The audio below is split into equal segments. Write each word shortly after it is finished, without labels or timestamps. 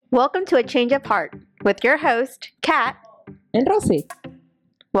Welcome to A Change of Heart with your host, Kat. And Rosie.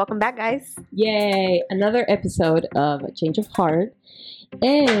 Welcome back, guys. Yay! Another episode of A Change of Heart.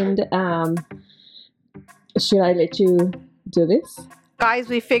 And should I let you do this? Guys,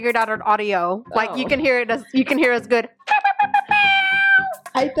 we figured out our audio. Like Oh. you can hear us good.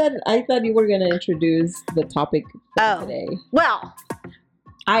 I thought you were gonna introduce the topic for today. Well,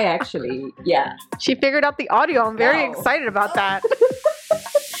 Yeah. she figured out the audio. I'm very Oh. excited about that.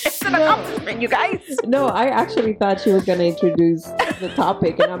 It's an No. accomplishment, you guys. No, I actually thought she was gonna introduce the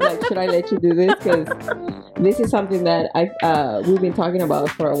topic, and I'm like, should I let you do this? Because this is something that we've been talking about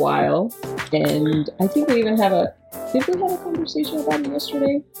for a while, and I think we even have did we have a conversation about it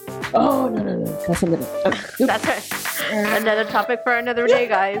yesterday? Oh no, that's something. That's it. Another topic for another day,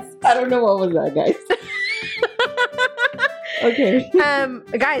 guys. I don't know what was that, guys. Okay.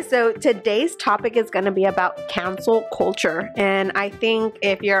 Guys, so today's topic is going to be about cancel culture. And I think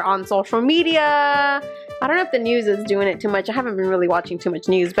if you're on social media, I don't know if the news is doing it too much. I haven't been really watching too much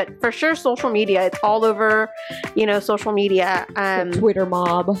news, but for sure, social media, it's all over, social media. Twitter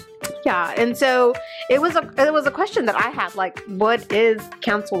mob. Yeah. And so it was a question that I had, like, what is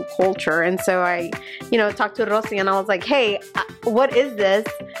cancel culture? And so I, talked to Rosie and I was like, hey, what is this?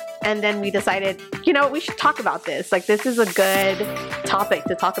 And then we decided, we should talk about this. Like, this is a good topic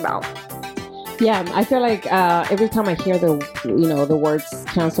to talk about. Yeah, I feel like every time I hear the words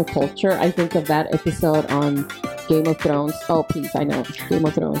cancel culture, I think of that episode on Game of Thrones. Oh, please, I know Game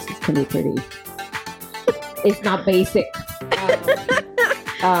of Thrones can be pretty. It's not basic.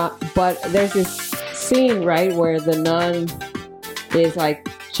 But there's this scene, right, where the nun is like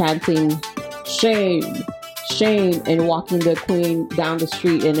chanting shame, shame, and walking the queen down the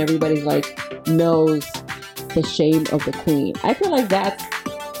street, and everybody's like knows the shame of the queen. I feel like that's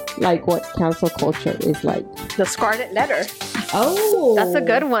like what cancel culture is like. The Scarlet Letter. Oh, That's a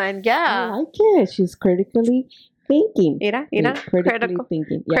good one. I Yeah. like it. She's critically thinking. Critically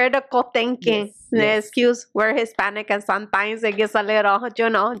thinking. Yeah. critical thinking. Yes, yes. Excuse, we're Hispanic and sometimes it gets a little,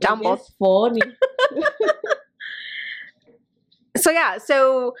 jumbled. It's funny.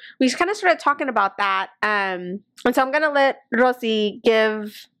 So we just kind of started talking about that. And so I'm going to let Rosie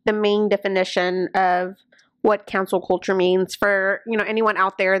give the main definition of what cancel culture means for, anyone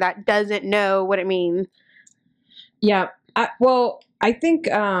out there that doesn't know what it means. Yeah. I think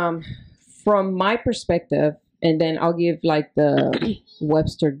from my perspective, and then I'll give like the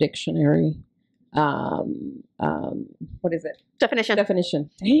Webster Dictionary. What is it? Definition.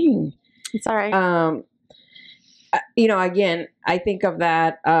 Dang. It's all right. Again, I think of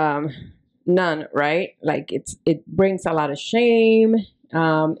that nun, right? Like it brings a lot of shame.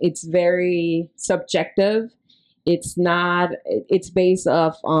 It's very subjective. It's based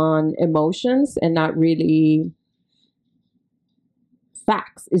off on emotions and not really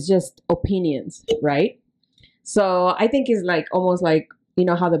facts. It's just opinions, right? So I think it's like almost like,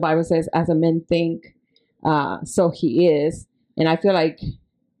 how the Bible says, as a man think, so he is. And I feel like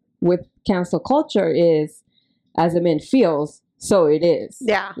with cancel culture is, as a man feels, so it is.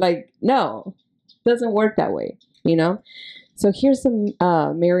 Yeah. Like, no, doesn't work that way, So here's some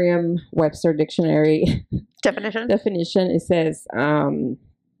Merriam-Webster Dictionary Definition. It says,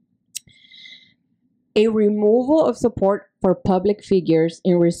 a removal of support for public figures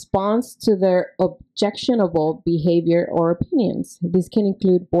in response to their objectionable behavior or opinions. This can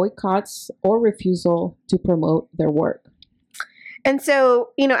include boycotts or refusal to promote their work. And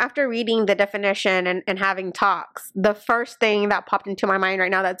so, after reading the definition and having talks, the first thing that popped into my mind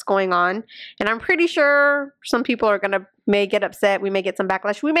right now that's going on, and I'm pretty sure some people may get upset. We may get some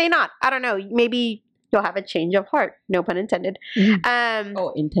backlash. We may not. I don't know. Maybe you'll have a change of heart. No pun intended.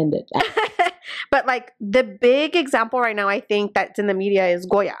 Intended. But like the big example right now, I think that's in the media is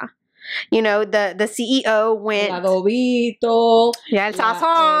Goya. The CEO went. Adobito. Yeah, el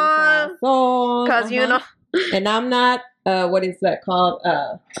sazón. Because, And I'm not, what is that called?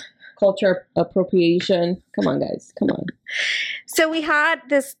 Culture appropriation. Come on, guys. Come on. So we had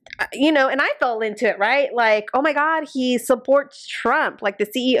this, and I fell into it, right? Like, oh my God, he supports Trump. Like the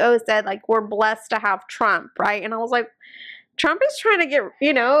CEO said, like, we're blessed to have Trump, right? And I was like, Trump is trying to get,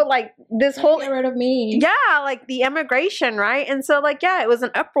 like this whole. Get rid of me. Yeah, like the immigration, right? And so, like, yeah, it was an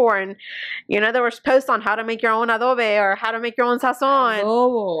uproar. And, there was posts on how to make your own adobe or how to make your own sazon.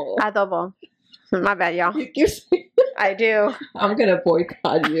 Adobo. My bad, y'all. You keep saying I do. I'm gonna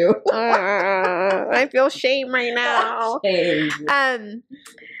boycott you. I feel shame right now. Shame.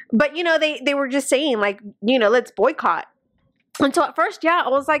 But they were just saying like, let's boycott. And so at first, I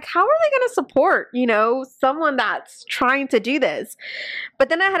was like, how are they going to support, someone that's trying to do this? But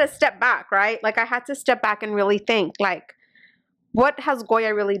then I had to step back, right? Like I had to step back and really think like, what has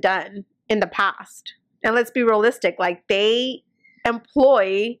Goya really done in the past? And let's be realistic, like they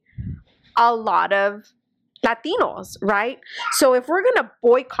employ a lot of Latinos, right? So if we're going to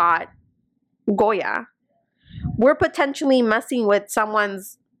boycott Goya, we're potentially messing with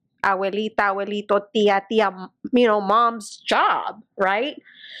someone's abuelita, abuelito, tia, mom's job, right?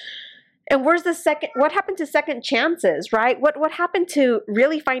 And where's the what happened to second chances, right? What happened to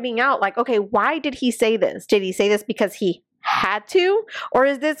really finding out, like, okay, why did he say this? Did he say this because he had to? Or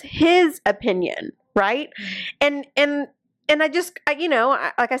is this his opinion, right? And I just,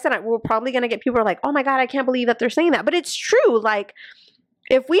 like I said, we're probably going to get people who are like, oh my God, I can't believe that they're saying that. But it's true. Like,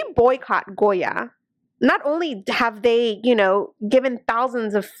 if we boycott Goya, not only have they, given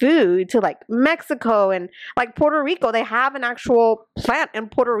thousands of food to like Mexico and like Puerto Rico, they have an actual plant in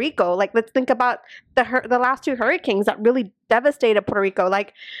Puerto Rico. Like, let's think about the last 2 hurricanes that really devastated Puerto Rico.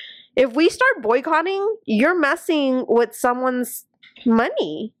 Like, if we start boycotting, you're messing with someone's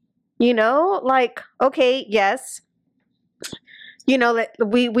money, like, okay, yes,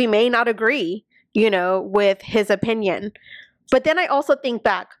 we may not agree, with his opinion. But then I also think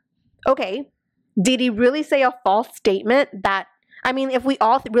back, okay, did he really say a false statement that, if we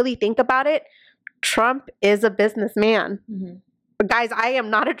all really think about it, Trump is a businessman. Mm-hmm. Guys, I am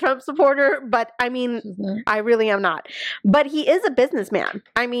not a Trump supporter, but I really am not. But he is a businessman.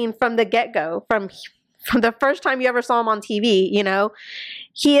 From the get-go, from the first time you ever saw him on TV,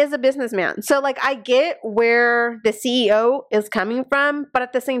 he is a businessman. So like, I get where the CEO is coming from, but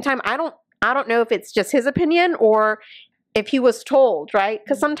at the same time, I don't know if it's just his opinion or if he was told, right?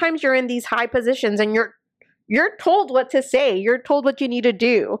 Because sometimes you're in these high positions and you're told what to say. You're told what you need to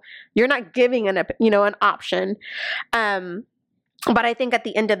do. You're not giving an option. But I think at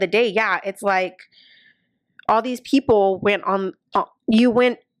the end of the day, yeah, it's like all these people went on.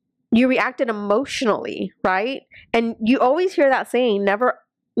 You reacted emotionally, right? And you always hear that saying, never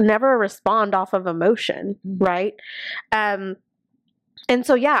respond off of emotion, right? And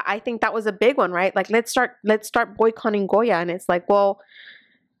so, yeah, I think that was a big one, right? Like, let's start boycotting Goya. And it's like, well,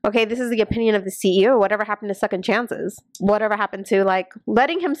 okay, this is the opinion of the CEO. Whatever happened to second chances? Whatever happened to like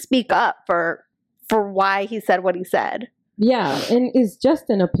letting him speak up for why he said what he said? Yeah. And it's just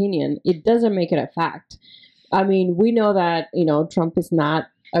an opinion. It doesn't make it a fact. We know that, Trump is not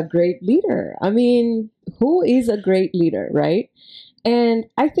a great leader. Who is a great leader, right? And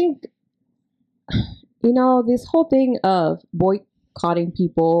I think, this whole thing of boycotting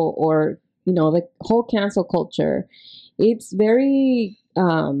people or, the whole cancel culture, it's very,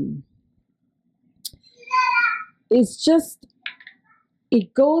 it's just,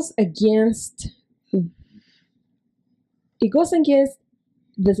 it goes against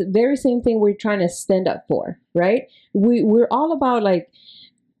the very same thing we're trying to stand up for, right? We're all about like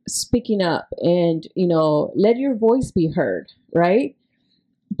speaking up and, let your voice be heard, right?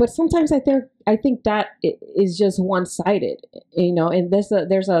 But sometimes I think that is just one-sided, and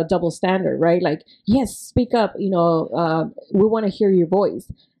there's a double standard, right? Like, yes, speak up, we want to hear your voice.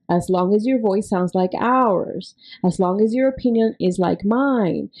 As long as your voice sounds like ours, as long as your opinion is like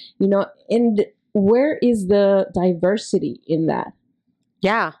mine, and where is the diversity in that?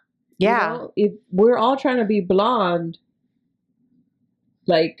 Yeah. Yeah. If we're all trying to be blonde,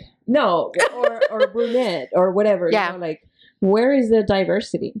 like, no, or brunette or whatever, yeah. Like, where is the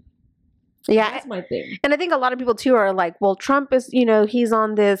diversity? Yeah. That's my thing. And I think a lot of people too are like, well, Trump is, he's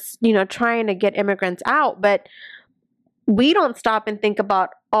on this, trying to get immigrants out, but we don't stop and think about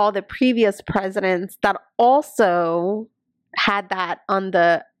all the previous presidents that also had that on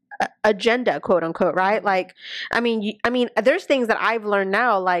the agenda, quote unquote, right? Like, there's things that I've learned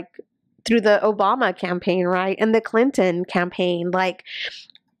now, like through the Obama campaign, right? And the Clinton campaign, like,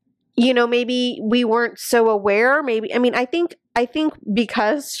 maybe we weren't so aware. Maybe, I think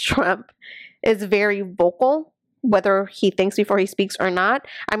because Trump is very vocal, whether he thinks before he speaks or not.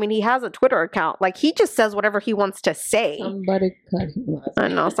 He has a Twitter account. Like, he just says whatever he wants to say. Somebody cut him off. I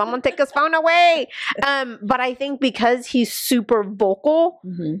know, someone take his phone away. But I think because he's super vocal,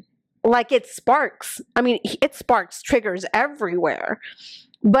 like it sparks. It sparks triggers everywhere.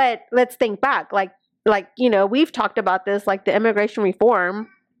 But let's think back. Like we've talked about this, like the immigration reform.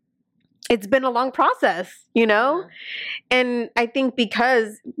 It's been a long process, And I think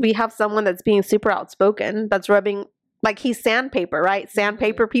because we have someone that's being super outspoken, that's rubbing, like he's sandpaper, right?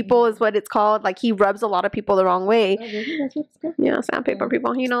 Sandpaper people is what it's called. Like he rubs a lot of people the wrong way. Oh, really? That's what it's called? Yeah, sandpaper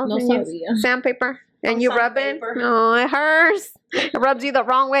people, No, sorry, yeah. Sandpaper. And you rub it. Oh, it hurts. It rubs you the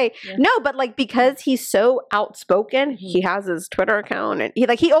wrong way. Yeah. No, but like because he's so outspoken, he has his Twitter account and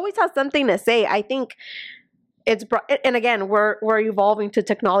he always has something to say. I think it's and again, we're evolving to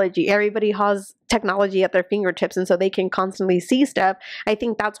technology. Everybody has technology at their fingertips, and so they can constantly see stuff. I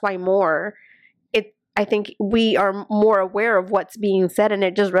think that's why I think we are more aware of what's being said, and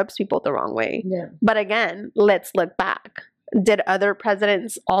it just rubs people the wrong way. Yeah. But again, let's look back. Did other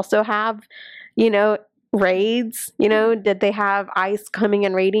presidents also have, raids? Did they have ICE coming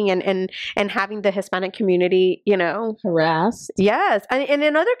and raiding and having the Hispanic community, harassed? Yes, and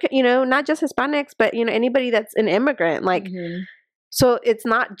in other, not just Hispanics, but anybody that's an immigrant, like. Mm-hmm. So it's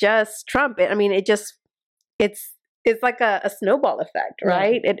not just Trump. I mean, it's like a snowball effect,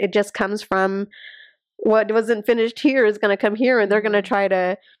 right? Yeah. It just comes from what wasn't finished here is going to come here, and they're going to try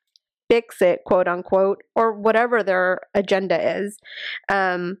to fix it, quote unquote, or whatever their agenda is.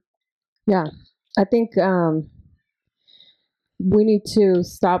 Yeah, I think we need to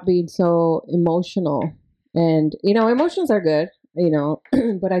stop being so emotional. And, emotions are good,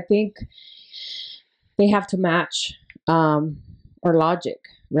 but I think they have to match our logic,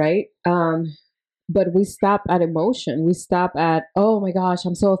 right? But we stop at emotion. We stop at, oh my gosh,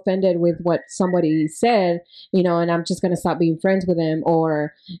 I'm so offended with what somebody said, and I'm just going to stop being friends with them.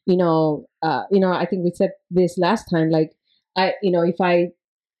 Or, I think we said this last time, like, her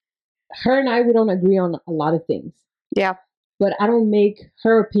and I, we don't agree on a lot of things. Yeah. But I don't make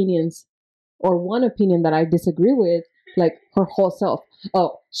her opinions or one opinion that I disagree with, like her whole self.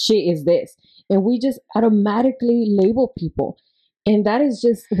 Oh, she is this. And we just automatically label people. And that is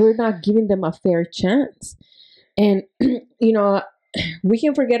just, we're not giving them a fair chance. And, we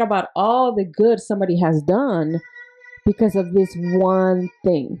can forget about all the good somebody has done because of this one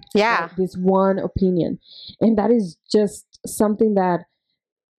thing. Yeah. Right? This one opinion. And that is just something that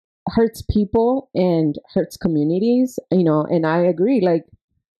hurts people and hurts communities, and I agree. Like,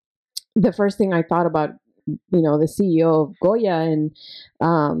 the first thing I thought about, the CEO of Goya, and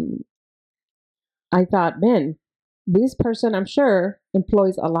I thought, man, this person, I'm sure,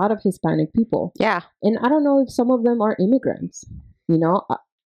 employs a lot of Hispanic people. Yeah. And I don't know if some of them are immigrants,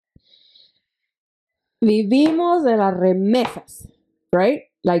 Vivimos de las remesas, right?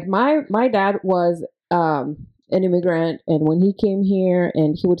 Like my dad was an immigrant, and when he came here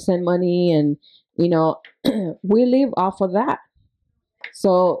and he would send money, and, we live off of that.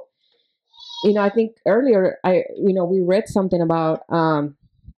 So, I think earlier we read something about, the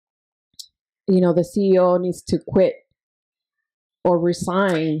CEO needs to quit or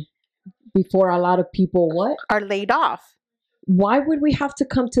resign before a lot of people are laid off. Why would we have to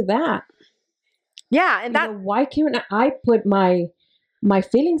come to that? Yeah, and why can't I put my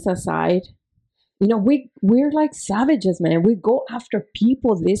feelings aside? We're like savages, man. We go after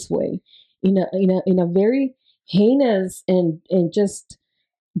people this way in a very heinous and just,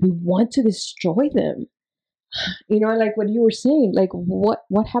 we want to destroy them. Like what you were saying, like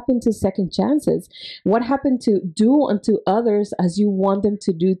what happened to second chances? What happened to do unto others as you want them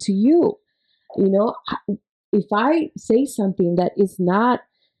to do to you? If I say something that is not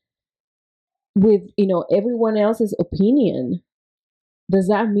with, everyone else's opinion, does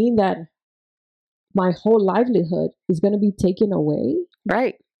that mean that my whole livelihood is going to be taken away?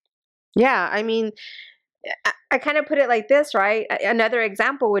 Right. Yeah. I mean, I kind of put it like this, right? Another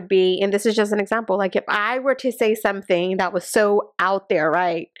example would be, and this is just an example, like if I were to say something that was so out there,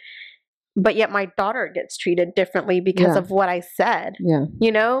 right? But yet my daughter gets treated differently because of what I said. Yeah.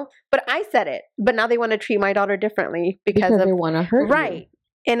 But I said it. But now they want to treat my daughter differently because they want to hurt you.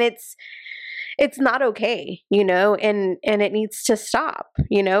 And it's not okay, and it needs to stop,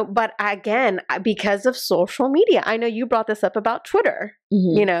 but again, because of social media. I know you brought this up about Twitter.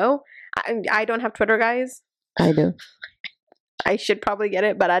 Mm-hmm. I don't have Twitter, guys. I do. I should probably get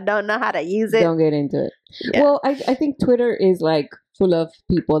it, but I don't know how to use it. Don't get into it. Yeah. Well, I think Twitter is like full of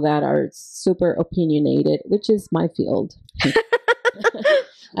people that are super opinionated, which is my field.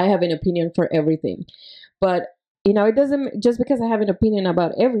 I have an opinion for everything, but it doesn't, just because I have an opinion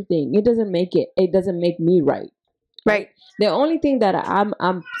about everything, it doesn't make me right. Right. The only thing that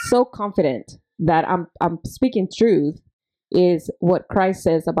I'm so confident that I'm speaking truth is what Christ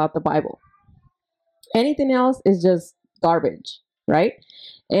says about the Bible. Anything else is just garbage, right?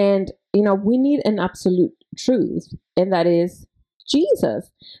 And we need an absolute truth, and that is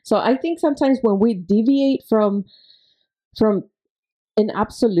Jesus. So I think sometimes when we deviate from an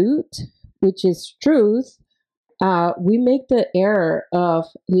absolute, which is truth, we make the error of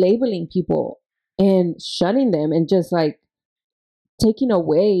labeling people and shunning them and just like taking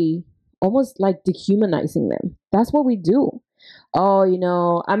away, almost like dehumanizing them. That's what we do.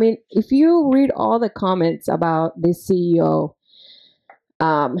 Oh, I mean, if you read all the comments about this CEO,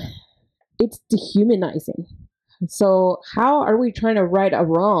 it's dehumanizing. So how are we trying to right a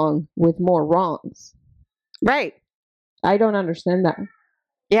wrong with more wrongs? Right. I don't understand that,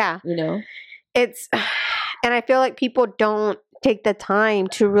 Yeah. you know? It's, and I feel like people don't take the time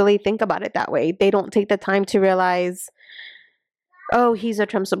to really think about it that way. They don't take the time to realize, oh, he's a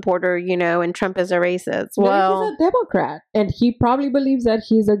Trump supporter, and Trump is a racist. Maybe Well, he's a Democrat and he probably believes that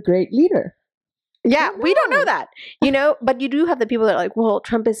he's a great leader. yeah, Who we don't know knows? that, but you do have the people that are like, well,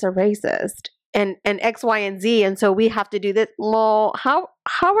 Trump is a racist and X, Y, and Z, and so we have to do this. Well, how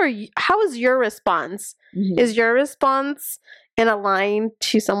is your response? Mhm. Is your response in a line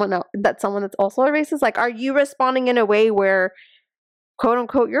to someone else, someone that's also a racist? Like, are you responding in a way where, quote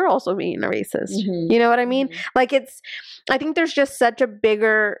unquote, you're also being a racist? Mhm. You know what I mean? Mhm. Like, I think there's just such a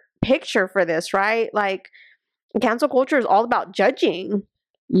bigger picture for this, right? Like, cancel culture is all about judging.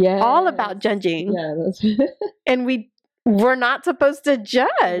 Yeah. All about judging. Yeah, that's And we're not supposed to judge.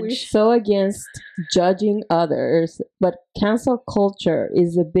 we're so against judging others, but cancel culture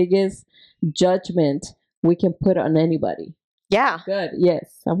is the biggest judgment we can put on anybody. Yeah. Good.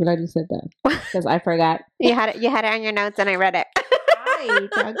 Yes, I'm glad you said that because I forgot. You had it on your notes and I read it. I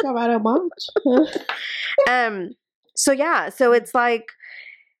talk about it much. So yeah, so it's like,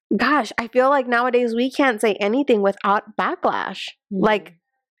 gosh, I feel like nowadays we can't say anything without backlash. Like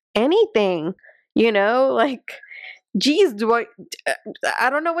anything, like, geez, I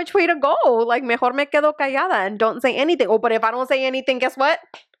don't know which way to go. Like, mejor me quedo callada and don't say anything. Oh, but if I don't say anything, guess what?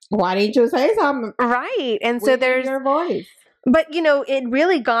 Why didn't you say something? Right. And We so hear there's your voice. But it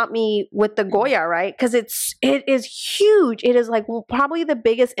really got me with the Goya, right? Because it is huge. It is like probably the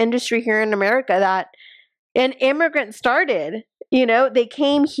biggest industry here in America that an immigrant started. They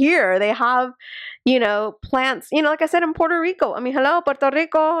came here. They have, plants. Like I said, in Puerto Rico. I mean, hello, Puerto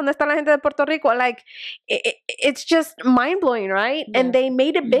Rico. ¿Dónde está la gente de Puerto Rico? Like, it's just mind blowing, right? Yeah. And they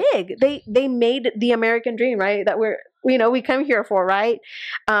made it big. They made the American dream, right? That we come here for, right?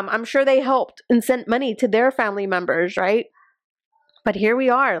 I'm sure they helped and sent money to their family members, right? But here we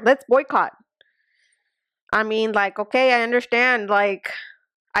are. Let's boycott. I mean, like, okay, I understand. Like,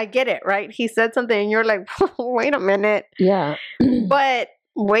 I get it, right? He said something and you're like, wait a minute. Yeah. But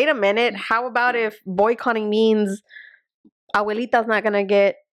wait a minute. How about if boycotting means Abuelita's not going to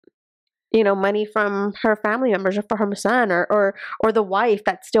get, money from her family members or for her son or the wife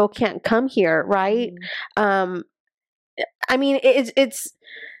that still can't come here, right? Mhm. I mean,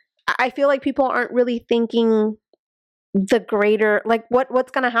 I feel like people aren't really thinking the greater, like,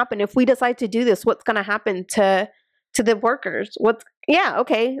 what's going to happen if we decide to do this? What's going to happen to the workers?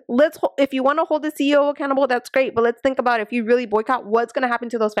 Okay, if you want to hold the CEO accountable, that's great, but let's think about if you really boycott, what's going to happen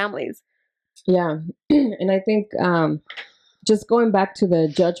to those families? Yeah. And I think just going back to the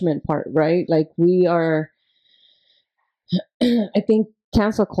judgment part, right? Like we are I think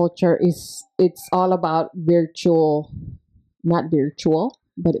cancel culture it's all about not virtual,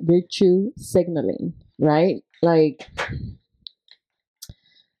 but virtue signaling, right? Like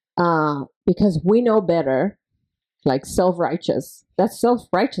because we know better, like self-righteous. That's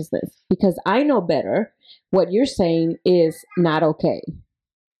self-righteousness because I know better. What you're saying is not okay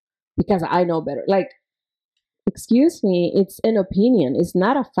because I know better. Like, excuse me, it's an opinion. It's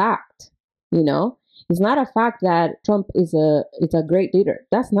not a fact, It's not a fact that Trump is a great leader.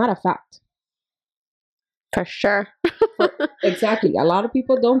 That's not a fact. For sure. Exactly. A lot of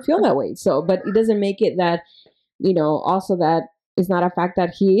people don't feel that way. So, but it doesn't make it that, also that it's not a fact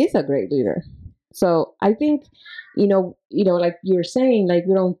that he is a great leader. So I think, like you're saying, like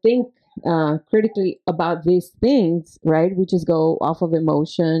we don't think critically about these things, right? We just go off of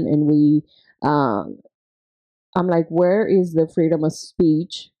emotion and I'm like, where is the freedom of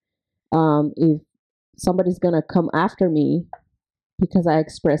speech? If somebody's gonna come after me because I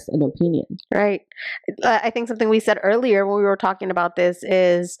expressed an opinion. Right. I think something we said earlier when we were talking about this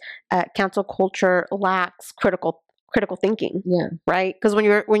is cancel culture lacks critical thinking. Yeah. Right. Because when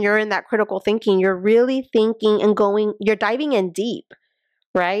you're in that critical thinking, you're really thinking and you're diving in deep.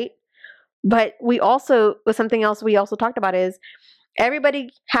 Right. But something else we also talked about is everybody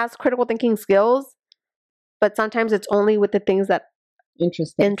has critical thinking skills, but sometimes it's only with the things that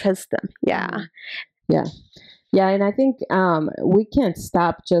interest them. Yeah. Mm-hmm. Yeah. Yeah, and I think we can't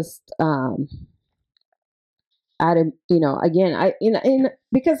stop just at again,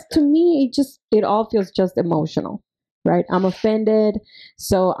 because to me it all feels just emotional, right? I'm offended,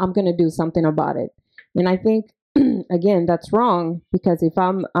 so I'm gonna do something about it, and I think again that's wrong because if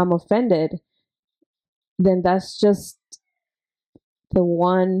I'm offended, then that's just the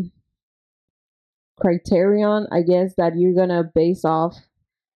one criterion, I guess, that you're gonna base off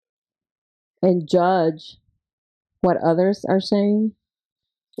and judge what others are saying.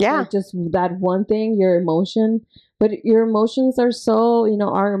 Yeah. Like just that one thing, your emotion. But your emotions are so,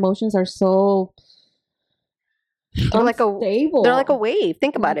 our emotions are so They're like unstable. they're like a wave.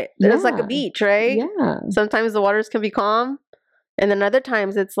 Think about it. There's like a Yeah. beach, right? Yeah. Sometimes the waters can be calm, and then other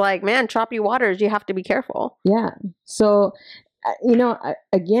times it's like, man, choppy waters. You have to be careful. Yeah. So,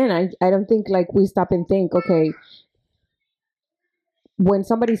 again, I don't think like we stop and think, okay, when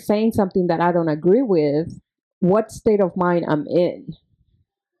somebody's saying something that I don't agree with, what state of mind I'm in?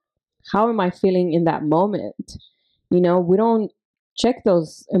 How am I feeling in that moment? We don't check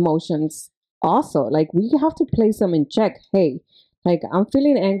those emotions also. Like, we have to place them in check. Hey, like, I'm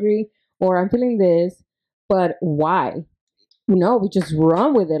feeling angry or I'm feeling this, but why? No, we just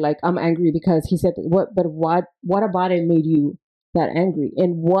run with it. Like, I'm angry because he said what, but what about it made you that angry?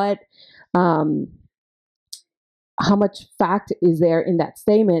 And what, how much fact is there in that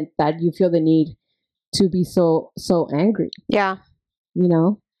statement that you feel the need to be so angry? Yeah.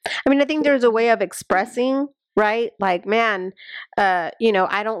 I mean, I think there's a way of expressing, right? Like, man, I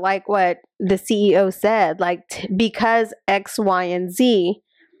don't like what the CEO said, like, because X, Y, and Z,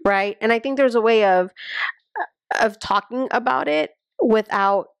 right? And I think there's a way of talking about it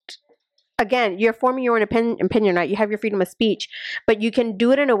without, again, you're forming your own opinion, right? You have your freedom of speech, but you can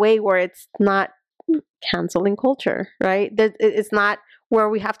do it in a way where it's not canceling culture, right? It's not where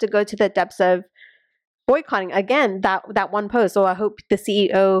we have to go to the depths of boycotting. Again, that one post. So I hope the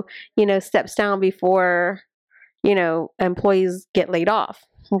CEO, steps down before, employees get laid off.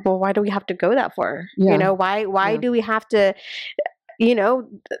 Well, why do we have to go that far? Yeah. Why do we have to,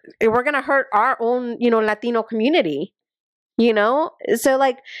 we're going to hurt our own, Latino community, So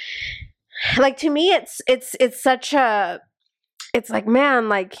like to me, it's such a, it's like, man,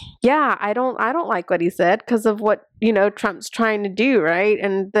 like, yeah, I don't like what he said because of what, Trump's trying to do, right?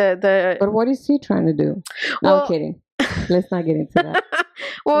 And the But what is he trying to do? No, I'm kidding. Let's not get into that.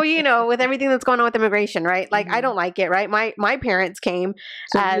 Well, with everything that's going on with immigration, right? Like, I don't like it, right? My parents came.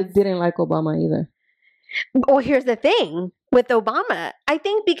 So you didn't like Obama either? Well, here's the thing with Obama. I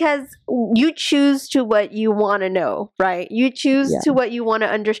think because you choose to what you want to know, right? You choose to what you want to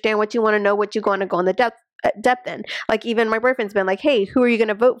understand, what you want to know, what you want to go in the depth in. Like, even my boyfriend's been like, hey, who are you going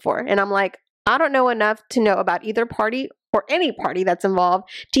to vote for? And I'm like, I don't know enough to know about either party or any party that's involved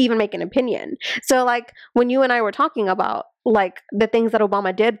to even make an opinion. So like when you and I were talking about like the things that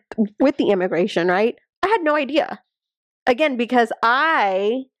Obama did with the immigration, right? I had no idea. Again, because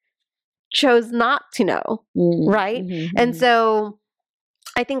I chose not to know, right? Mm-hmm. And so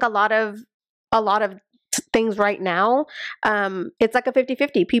I think a lot of things right now, it's like a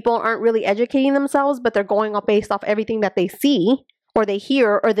 50-50. People aren't really educating themselves, but they're going off based off everything that they see or they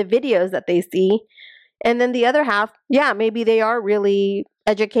hear or the videos that they see. And then the other half, yeah, maybe they are really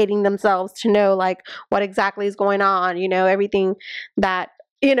educating themselves to know like what exactly is going on, everything that,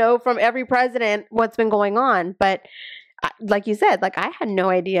 from every president, what's been going on. But like you said, like I had no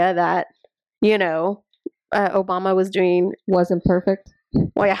idea that, Obama wasn't perfect.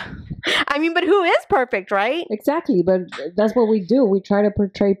 Well, yeah. I mean, but who is perfect, right? Exactly. But that's what we do. We try to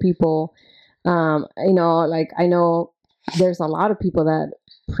portray people, like I know there's a lot of people that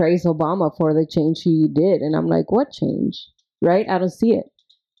praise Obama for the change he did. And I'm like, what change? Right? I don't see it.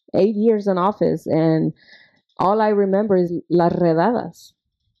 8 years in office. And all I remember is las redadas.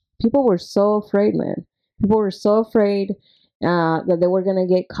 People were so afraid, man. People were so afraid that they were going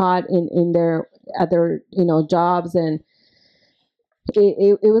to get caught at their jobs. And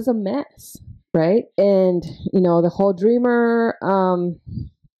it was a mess, right? And the whole Dreamer,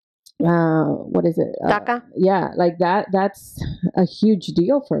 what is it? DACA. Yeah, like that's a huge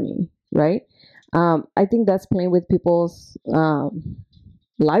deal for me, right? I think that's playing with people's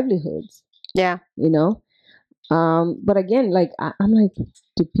livelihoods. Yeah. But again, like I'm like,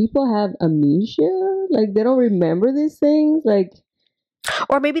 do people have amnesia? Like they don't remember these things, like.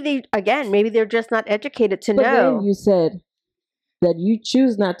 Or maybe they're just not educated to know. Then you said that you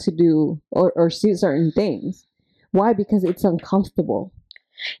choose not to do or see certain things. Why? Because it's uncomfortable.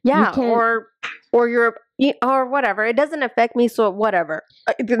 Yeah, or you're or whatever. It doesn't affect me, so whatever.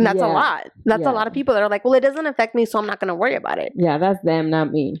 And that's a lot. That's a lot of people that are like, well, it doesn't affect me, so I'm not going to worry about it. Yeah, that's them,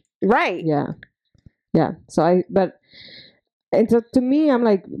 not me. Right. Yeah. So and so to me, I'm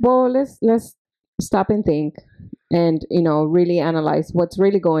like, well, let's stop and think, and really analyze what's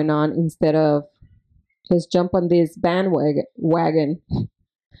really going on instead of just jump on this bandwagon.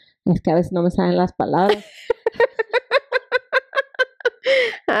 Es que a veces no me salen las palabras.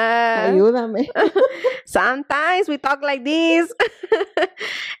 Ayúdame. Sometimes we talk like this.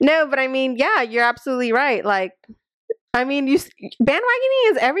 No, but I mean, yeah, you're absolutely right. Like, I mean,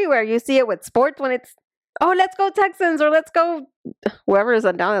 bandwagoning is everywhere. You see it with sports when it's, oh, let's go Texans, or let's go whoever is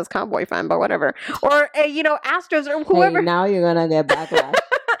a Dallas Cowboy fan, but whatever. Or, Astros or whoever. Hey, now you're going to get backlash.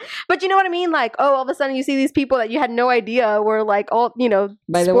 But you know what I mean? Like, oh, all of a sudden you see these people that you had no idea were like all, By the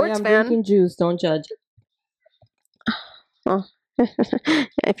way, sports I'm fan. drinking juice. Don't judge. Oh.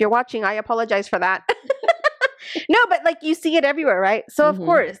 If you're watching, I apologize for that. No, but like you see it everywhere, right? So of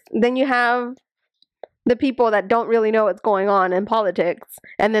course, then you have the people that don't really know what's going on in politics,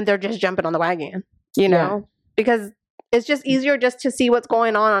 and then they're just jumping on the wagon, because it's just easier just to see what's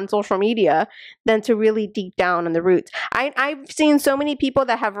going on social media than to really deep down in the roots. I've seen so many people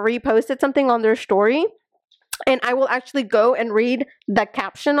that have reposted something on their story, and I will actually go and read the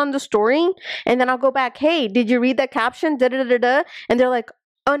caption on the story, and then I'll go back, hey, did you read that caption? Da-da-da-da. And they're like,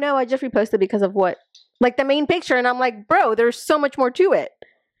 oh no, I just reposted because of what? Like the main picture. And I'm like, bro, there's so much more to it.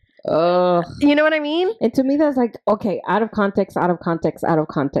 You know what I mean? And to me, that's like, okay, out of context, out of context, out of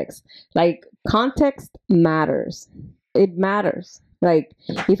context. Like, context matters. It matters. Like,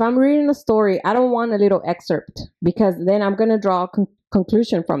 if I'm reading a story, I don't want a little excerpt, because then I'm going to draw a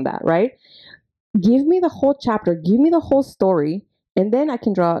conclusion from that, right? Give me the whole chapter, give me the whole story, and then I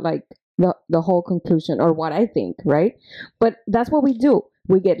can draw like the whole conclusion or what I think, right? But that's what we do.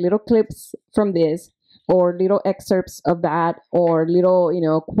 We get little clips from this, or little excerpts of that, or little,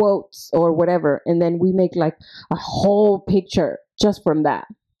 quotes or whatever, and then we make like a whole picture just from that.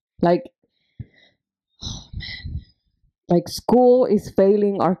 Like, oh man, like school is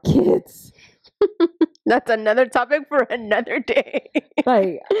failing our kids. That's another topic for another day.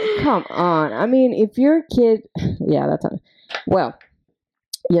 Like, come on. I mean, if you're a kid, yeah, well,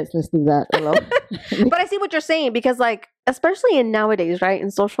 yes, let's do that alone. But I see what you're saying, because like, especially in nowadays, right,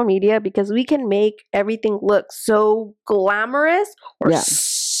 in social media, because we can make everything look so glamorous or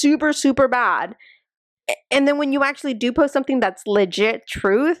super, super bad. And then when you actually do post something that's legit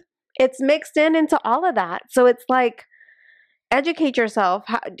truth, it's mixed into all of that. So it's like, educate yourself.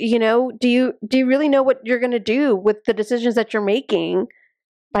 How, do you really know what you're going to do with the decisions that you're making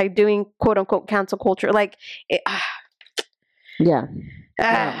by doing quote unquote cancel culture? Like, yeah.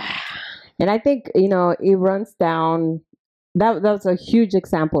 And I think, it runs down, that was a huge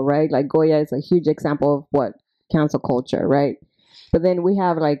example, right? Like Goya is a huge example of what cancel culture, right? But then we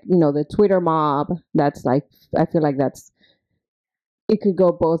have like, the Twitter mob. That's like, I feel like it could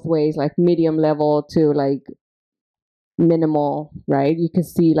go both ways, like medium level to like minimal, right? You can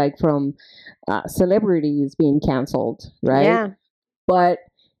see like from celebrities being canceled, right? Yeah. But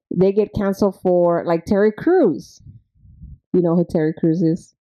they get canceled for like Terry Crews. You know who Terry Crews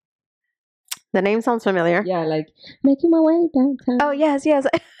is? The name sounds familiar. Yeah, like making my way downtown. Oh yes.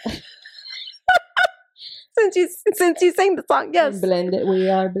 since you sang the song, yes. Blended, we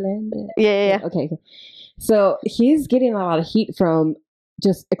are blended. Yeah. Okay. So he's getting a lot of heat from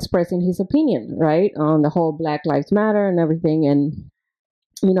just expressing his opinion, right, on the whole Black Lives Matter and everything. And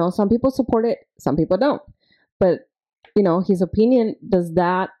some people support it, some people don't. But his opinion, does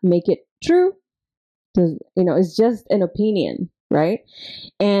that make it true? It's just an opinion, right?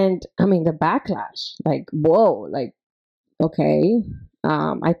 And I mean, the backlash, like, whoa, like, okay.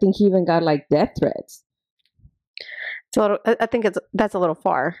 I think he even got like death threats. I think that's a little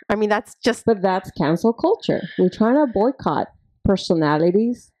far. I mean, but that's cancel culture. We're trying to boycott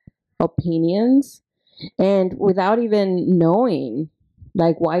personalities, opinions, and without even knowing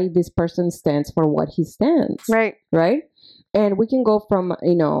like why this person stands for what he stands. Right. And we can go from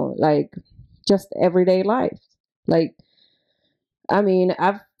like just everyday life. Like, I mean,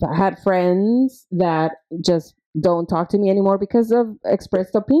 I've had friends that just don't talk to me anymore because of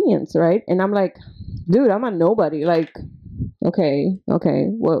expressed opinions, right? And I'm like, dude, I'm a nobody. Like, okay,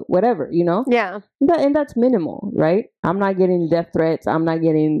 well, whatever, Yeah. And that's minimal, right? I'm not getting death threats. I'm not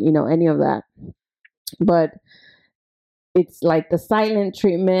getting, any of that. But it's like the silent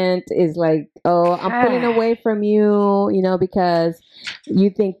treatment is like, oh, I'm pulling away from you, because you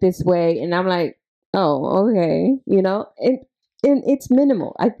think this way. And I'm like, oh, okay, and it's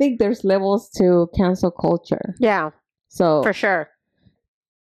minimal. I think there's levels to cancel culture. Yeah. So for sure.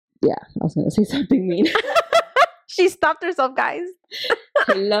 Yeah, I was going to say something mean. She stopped herself, guys.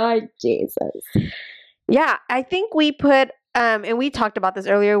 Lord Jesus. Yeah, I think we put, and we talked about this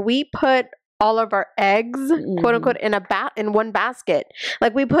earlier, we put all of our eggs, quote unquote, in one basket.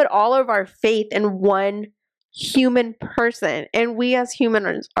 Like, we put all of our faith in one human person. And we as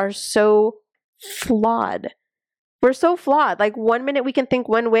humans are so flawed. We're so flawed. Like, 1 minute we can think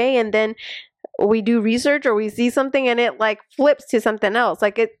one way, and then we do research or we see something and it like flips to something else.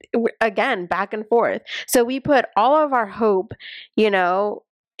 Like, it again, back and forth. So we put all of our hope, in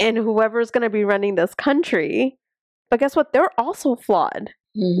whoever's going to be running this country. But guess what? They're also flawed.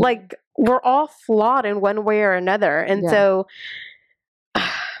 Mm-hmm. Like, we're all flawed in one way or another. And so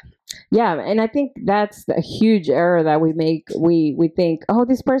Yeah, and I think that's a huge error that we make. We think, oh,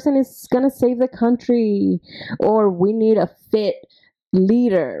 this person is gonna save the country, or we need a fit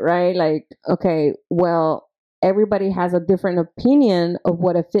leader, right? Like, okay, well, everybody has a different opinion of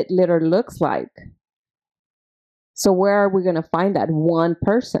what a fit leader looks like. So where are we gonna find that one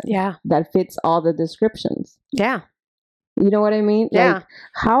person Yeah. that fits all the descriptions? Yeah. You know what I mean? Yeah. Like,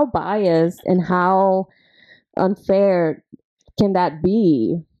 how biased and how unfair can that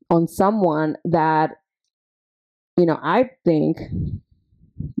be on someone that, I think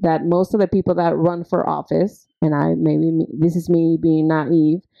that most of the people that run for office, and this is me being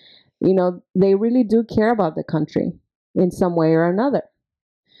naive, they really do care about the country in some way or another,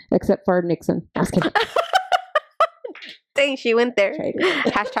 except for Nixon. I was kidding. Dang, she went there.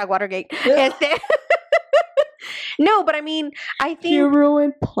 Hashtag Watergate. No, but I mean, I think You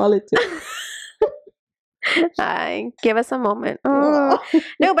ruined politics. give us a moment. No,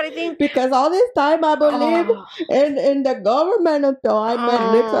 but I think because all this time I believe in the government until I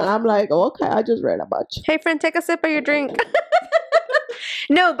met Nixon. I'm like, okay, I just read about you. Hey, friend, take a sip of your drink.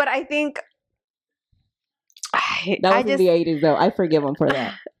 No, but I think that was in the 80s, though. I forgive him for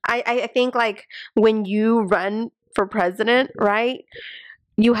that. I think like when you run for president, right?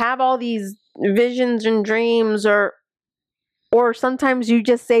 You have all these visions and dreams, or sometimes you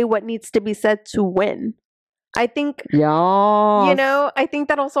just say what needs to be said to win. I think, I think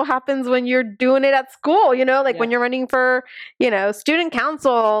that also happens when you're doing it at school, like when you're running for, student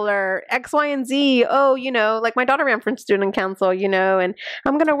council or X, Y, and Z. Oh, like my daughter ran for student council, and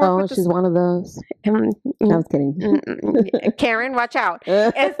I'm going to work with she's one of those. I was kidding. Karen, watch out.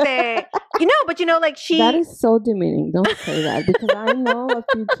 But like that is so demeaning. Don't say that, because I know a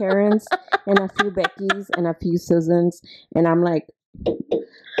few Karens and a few Beckys and a few Susans, and I'm like,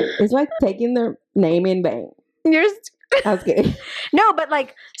 it's like taking their name in vain. I was kidding. No, but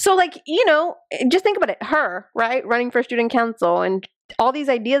just think about it. Her, right, running for student council and all these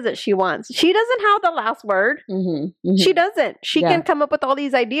ideas that she wants. She doesn't have the last word. Mm-hmm, mm-hmm. She doesn't. She can come up with all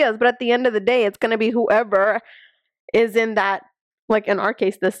these ideas, but at the end of the day, it's going to be whoever is in that, like in our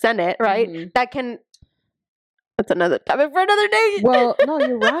case, the Senate, right? Mm-hmm. That's another topic for another day. Well, no,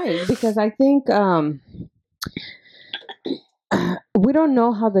 you're right, because I think we don't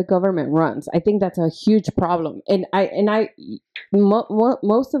know how the government runs. I think that's a huge problem, and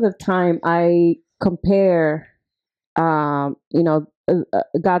most of the time I compare, God's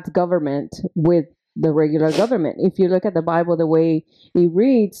government with the regular government. If you look at the Bible, the way it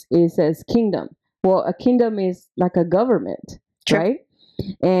reads, it says kingdom. Well, a kingdom is like a government, sure. Right?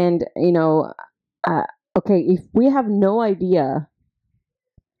 And okay, if we have no idea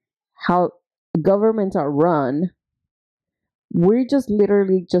how governments are run, we're just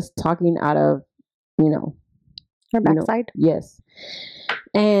literally just talking out of, our backside. Yes.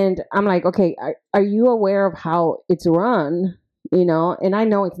 And I'm like, okay, are you aware of how it's run? And I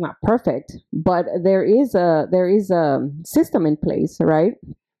know it's not perfect, but there is a system in place, right?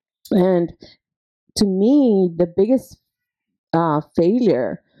 And to me, the biggest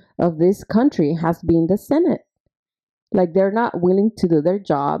failure of this country has been the Senate. Like, they're not willing to do their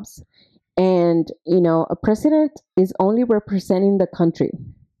jobs. And, a president is only representing the country.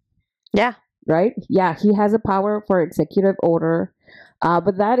 Yeah. Right? Yeah, he has a power for executive order.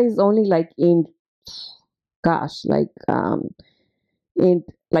 But that is only in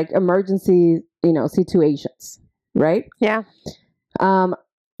emergency, situations. Right? Yeah.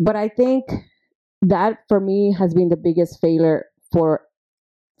 But I think that for me has been the biggest failure for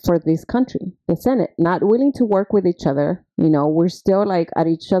this country, the Senate, not willing to work with each other. We're still at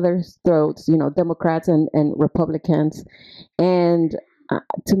each other's throats, Democrats and Republicans. And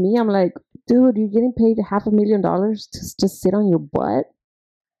to me, I'm like, dude, you're getting paid $500,000 to just sit on your butt.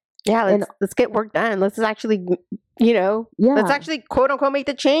 Yeah, let's get work done. Let's actually, let's actually quote unquote make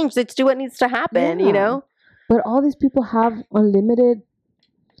the change. Let's do what needs to happen, But all these people have unlimited,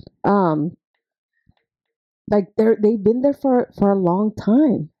 they've been there for a long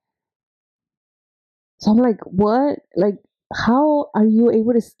time. So I'm like, what? Like, how are you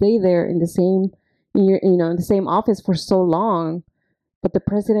able to stay there in the same office for so long, but the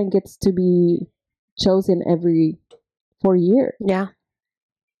president gets to be chosen every 4 years? Yeah.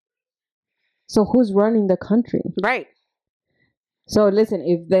 So who's running the country? Right. So listen,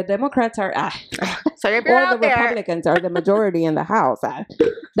 if the Democrats are, so if you're or the Republicans are the majority in the House,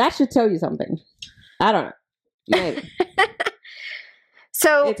 that should tell you something. I don't know. Maybe.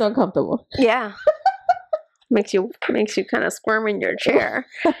 So it's uncomfortable. Yeah. makes you kind of squirm in your chair.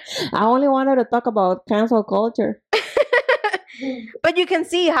 I only wanted to talk about cancel culture. But you can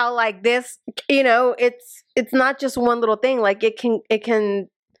see how this, it's not just one little thing. Like it can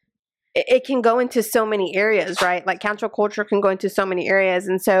it can go into so many areas, right? Like cancel culture can go into so many areas.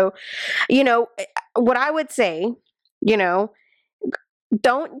 And so, you know, what I would say, you know,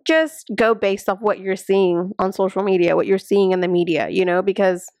 don't just go based off what you're seeing on social media, what you're seeing in the media, you know,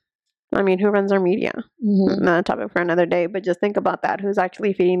 because I mean, who runs our media? Mm-hmm. Not a topic for another day, but just think about that. Who's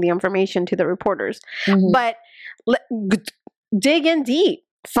actually feeding the information to the reporters? Mm-hmm. But dig in deep.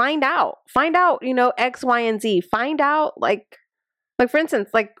 Find out, you know, X, Y, and Z. Find out, like for instance,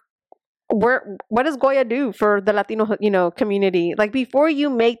 like what does Goya do for the Latino, you know, community? Like before you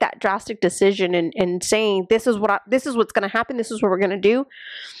make that drastic decision and saying this is what's going to happen, this is what we're going to do.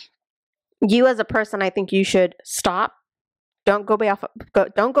 You as a person, I think you should stop. Don't go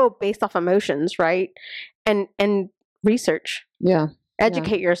based off emotions, right? And research. Yeah.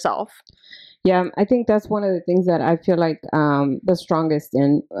 Educate yourself. Yeah, I think that's one of the things that I feel like the strongest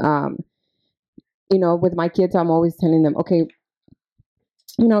in. You know, with my kids, I'm always telling them, okay,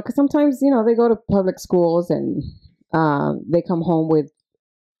 you know, because sometimes, you know, they go to public schools and they come home with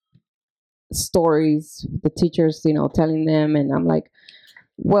stories, the teachers, you know, telling them, and I'm like,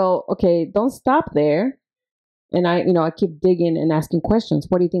 well, okay, don't stop there. And I keep digging and asking questions.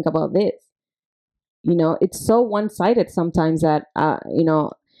 What do you think about this? You know, it's so one-sided sometimes that, you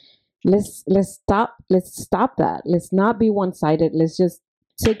know, let's stop that. Let's not be one-sided. Let's just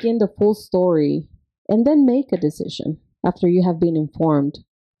take in the full story and then make a decision after you have been informed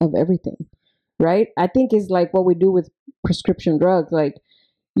of everything, right? I think it's like what we do with prescription drugs. Like,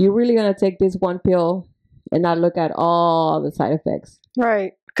 you're really going to take this one pill and not look at all the side effects.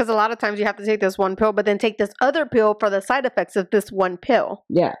 Right. Because a lot of times you have to take this one pill, but then take this other pill for the side effects of this one pill.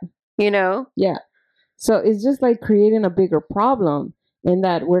 Yeah. You know? Yeah. So it's just like creating a bigger problem in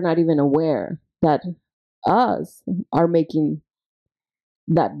that we're not even aware that us are making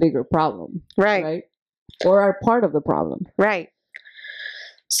that bigger problem. Right. Right. Or are part of the problem. Right.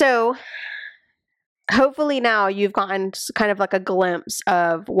 So hopefully now you've gotten kind of like a glimpse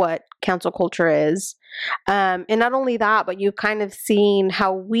of what cancel culture is. And not only that, but you've kind of seen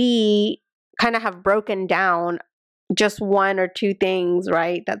how we kind of have broken down just one or two things,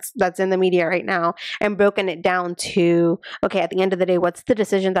 right? That's in the media right now, and broken it down to, okay, at the end of the day, what's the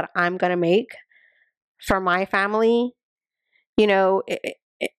decision that I'm going to make for my family? You know,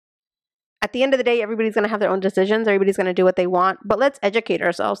 at the end of the day, everybody's going to have their own decisions. Everybody's going to do what they want, but let's educate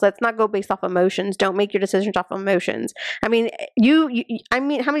ourselves. Let's not go based off emotions. Don't make your decisions off emotions. I mean, I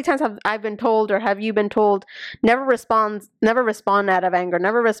mean, how many times have I been told, or have you been told, never respond out of anger,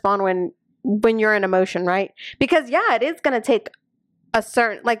 never respond when you're in emotion, right? Because yeah, it is going to take a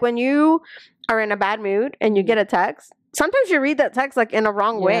certain, like when you are in a bad mood and you get a text, sometimes you read that text like in a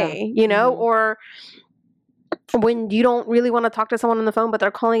wrong way, you know, or when you don't really want to talk to someone on the phone, but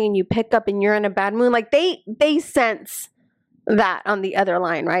they're calling and you pick up and you're in a bad mood, like they sense that on the other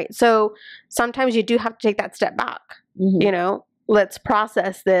line, right? So sometimes you do have to take that step back. You know, let's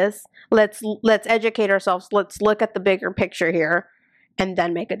process this. Let's educate ourselves. Let's look at the bigger picture here, and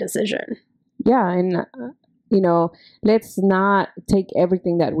then make a decision. Yeah, and you know, let's not take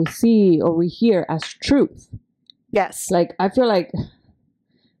everything that we see or we hear as truth. Yes. Like, I feel like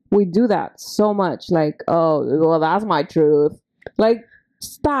we do that so much. Like, oh, well, that's my truth. Like,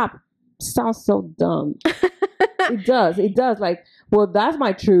 stop. Sounds so dumb. It does. Like, well, that's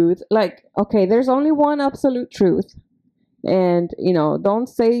my truth. Like, okay, there's only one absolute truth. And, you know, don't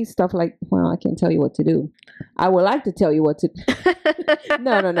say stuff like, well, I can't tell you what to do. I would like to tell you what to do.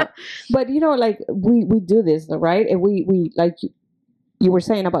 No. But, you know, like, we do this, right? And we like, you were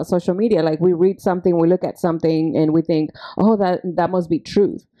saying about social media, like we read something, we look at something and we think, oh, that must be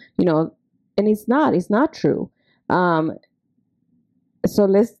truth, you know, and it's not true. So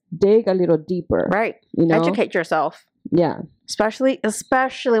let's dig a little deeper. Right. You know? Educate yourself. Yeah. Especially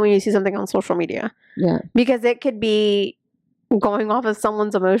when you see something on social media. Yeah. Because it could be going off of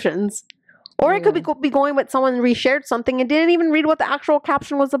someone's emotions. Or it could be going with someone reshared something and didn't even read what the actual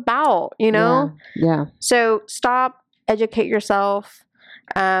caption was about, you know? Yeah. So stop, educate yourself.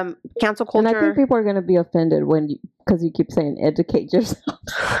 Cancel culture. And I think people are going to be offended because you keep saying educate yourself.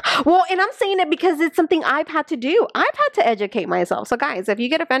 Well, and I'm saying it because it's something I've had to do. I've had to educate myself. So guys, if you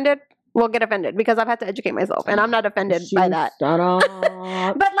get offended, we'll get offended because I've had to educate myself and I'm not offended by that.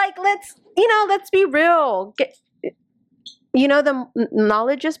 But like, let's be real. The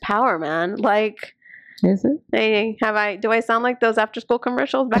knowledge is power, man. Like, is it? Hey, do I sound like those after school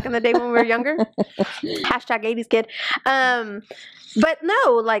commercials back in the day when we were younger? Hashtag 80s kid. But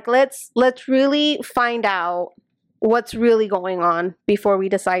no, like let's really find out what's really going on before we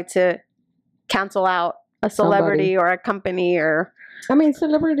decide to cancel out a celebrity or a company or. I mean,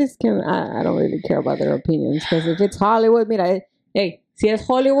 celebrities I don't really care about their opinions because if it's Hollywood, mira, hey, si es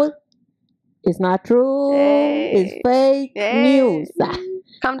Hollywood, It's not true. Hey. It's fake Hey. news.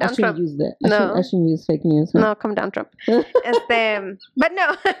 Calm I down, shouldn't Trump. use that. No. I shouldn't use fake news. Huh? No, calm down, Trump. But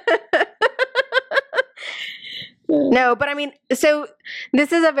no. No, but I mean, so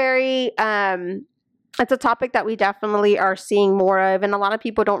this is a very it's a topic that we definitely are seeing more of, and a lot of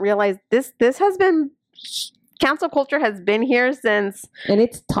people don't realize this has been cancel culture has been here since, And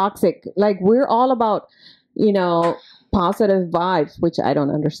it's toxic. Like, we're all about, positive vibes, which I don't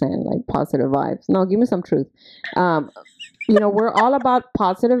understand. Like, positive vibes. No, give me some truth. We're all about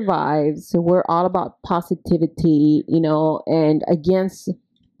positive vibes. We're all about positivity, and against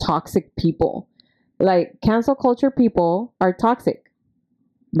toxic people. Like, cancel culture people are toxic.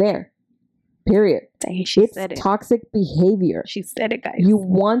 There. Period. dang, she It's said it. toxic behavior. She said it, guys. You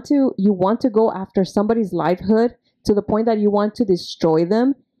want to go after somebody's livelihood to the point that you want to destroy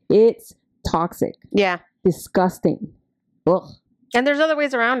them. It's toxic. Yeah. Disgusting. Ugh. And there's other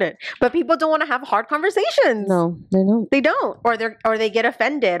ways around it. But people don't want to have hard conversations. No, they don't. They don't. Or they get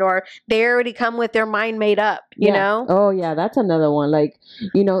offended, or they already come with their mind made up, you know? Oh, yeah, that's another one. Like,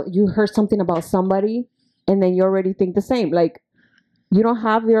 you heard something about somebody and then you already think the same. Like, you don't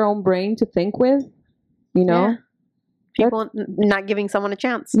have your own brain to think with, Yeah. People not giving someone a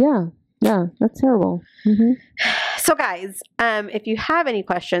chance. Yeah, that's terrible. Mm-hmm. So guys, if you have any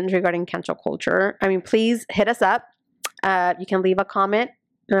questions regarding cancel culture, please hit us up. You can leave a comment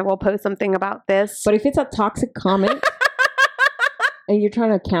and I will post something about this. But if it's a toxic comment and you're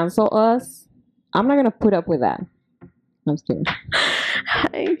trying to cancel us, I'm not going to put up with that. I'm just kidding.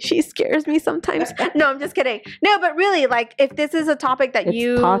 She scares me sometimes. No, I'm just kidding. No, but really, like, if this is a topic that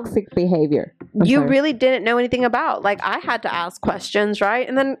It's toxic behavior. I'm you sorry. really didn't know anything about, like, I had to ask questions, right?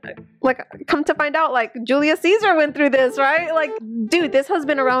 And then, like, come to find out, like, Julius Caesar went through this, right? Like, dude, this has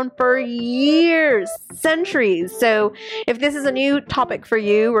been around for years, centuries. So if this is a new topic for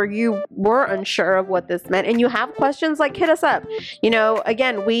you, or you were unsure of what this meant and you have questions, like, hit us up.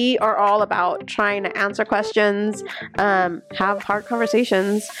 Again, we are all about trying to answer questions, have hard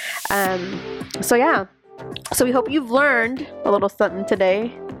conversations. So yeah. So we hope you've learned a little something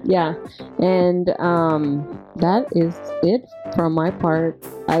today. Yeah, and that is it from my part.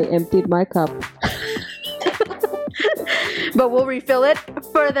 I emptied my cup But we'll refill it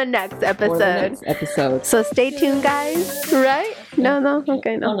for the next episode. for the next episode. So stay tuned, guys. Right? No.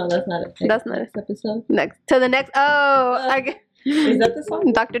 Okay, Oh, no. no, that's not it. That's not it. Next episode. Next to the next. Is that the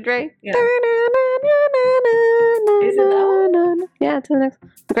song? Dr. Dre. Yeah. Is it that one? Yeah, to the next.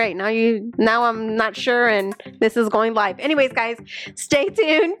 Great. Now I'm not sure, and this is going live. Anyways, guys, stay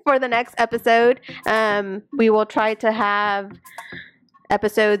tuned for the next episode. We will try to have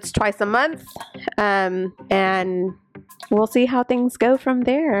episodes twice a month, and we'll see how things go from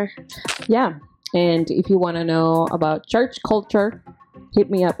there. Yeah, and if you want to know about church culture, hit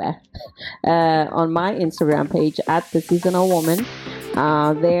me up on my Instagram page at The Seasonal Woman.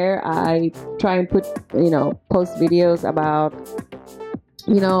 There I try and post videos about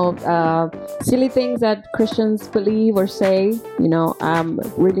silly things that Christians believe or say. I'm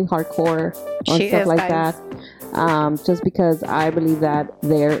really hardcore on She stuff is, like guys. that. Just because I believe that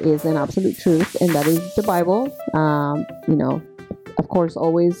there is an absolute truth, and that is the Bible. Of course,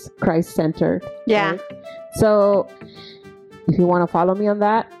 always Christ-centered. Yeah. right? So if you want to follow me on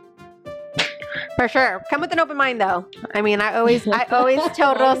that, For sure. Come with an open mind, though. I always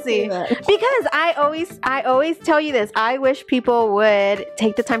tell Rosie, because I always tell you this. I wish people would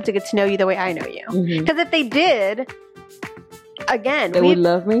take the time to get to know you the way I know you. Mhm. Because if they did, again, They would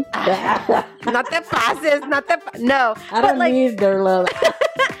love me. not the process, no. I but don't like, need their love.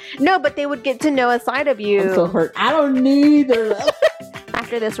 no, but they would get to know a side of you. I'm so hurt. I don't need their love.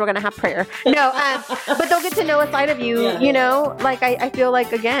 After this, we're gonna have prayer. No, but they'll get to know a side of you. Yeah. Like I feel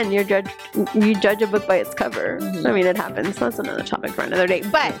like, again, you judge a book by its cover. Mhm. It happens. That's another topic for another day.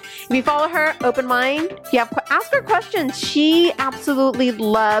 But if you follow her, open mind, ask her questions. She absolutely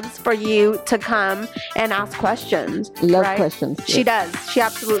loves for you to come and ask questions. Love right? questions. She does. She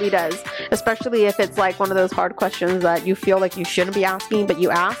absolutely does. Especially if it's like one of those hard questions that you feel like you shouldn't be asking, but you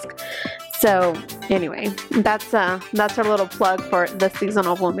ask. So anyway, that's our little plug for The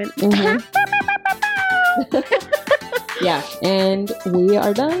Seasonal Woman. Mhm. Yeah, and we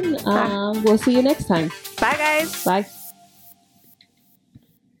are done. We'll see you next time. Bye, guys. Bye.